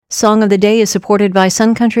Song of the Day is supported by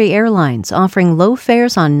Sun Country Airlines, offering low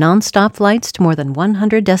fares on nonstop flights to more than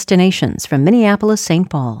 100 destinations from Minneapolis-St.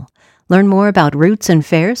 Paul. Learn more about routes and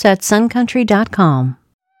fares at suncountry.com.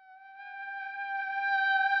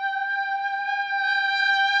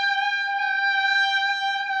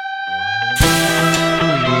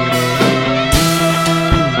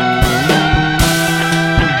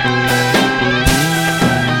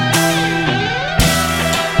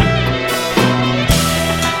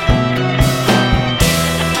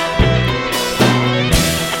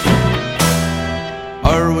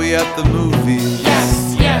 Are we at the movies?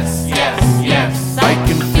 Yes, yes, yes, yes. I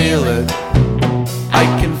can feel it. I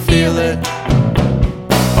can feel it.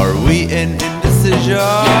 Are we in indecision?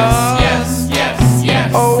 Yes, yes, yes,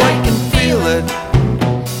 yes. Oh, I can feel it.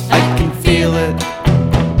 I can feel it.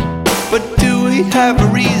 But do we have a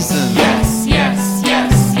reason? Yes, yes,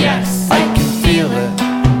 yes, yes. I can feel it.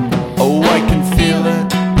 Oh, I can feel it.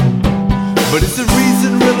 But is the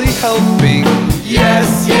reason really helping?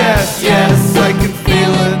 Yes, yes, yes. I can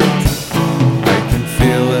feel it. I can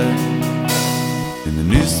feel it. In the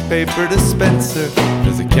newspaper dispenser,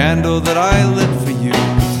 there's a candle that I lit for you.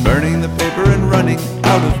 It's burning the paper and running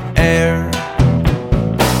out of air.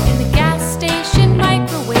 In the gas station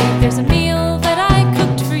microwave, there's a meal that I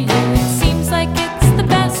cooked for you. It seems like it's the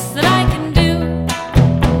best that I can do.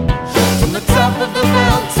 From the top of the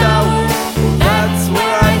bell tower, that's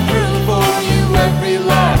where I threw for you every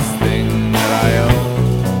last thing that I own.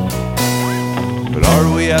 But are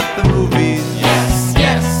we at the movies? Yes,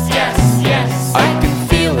 yes, yes, yes. I can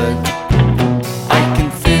feel it. I can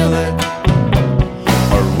feel it.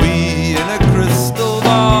 Are we in a crystal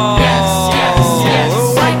ball? Yes, yes, yes.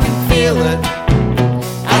 Oh, I can feel it.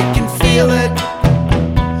 I can feel it.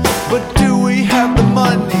 But do we have the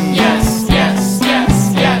money? Yes, yes,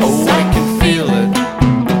 yes, yes. Oh, I can feel it.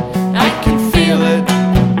 I can feel it.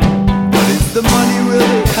 But is the money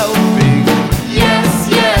really helping? Yes,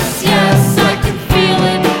 yes, yes. I can feel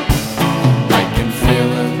it. I can feel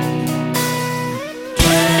it.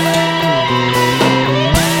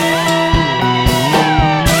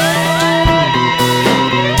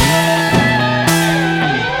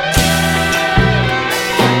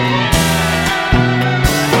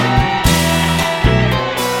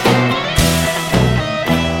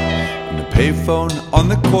 In the payphone on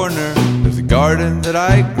the corner, there's a garden that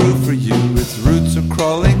I grew for you. Its roots are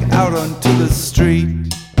crawling out onto the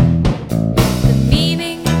street. The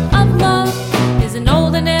meaning of love is an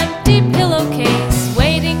old and empty pillowcase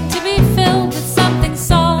waiting to be filled with something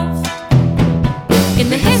soft. In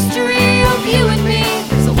the history of you and me,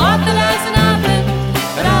 there's a lot that hasn't happened,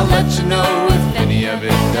 And I'll let you know if any of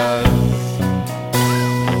it does.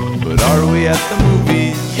 But are we at the movies?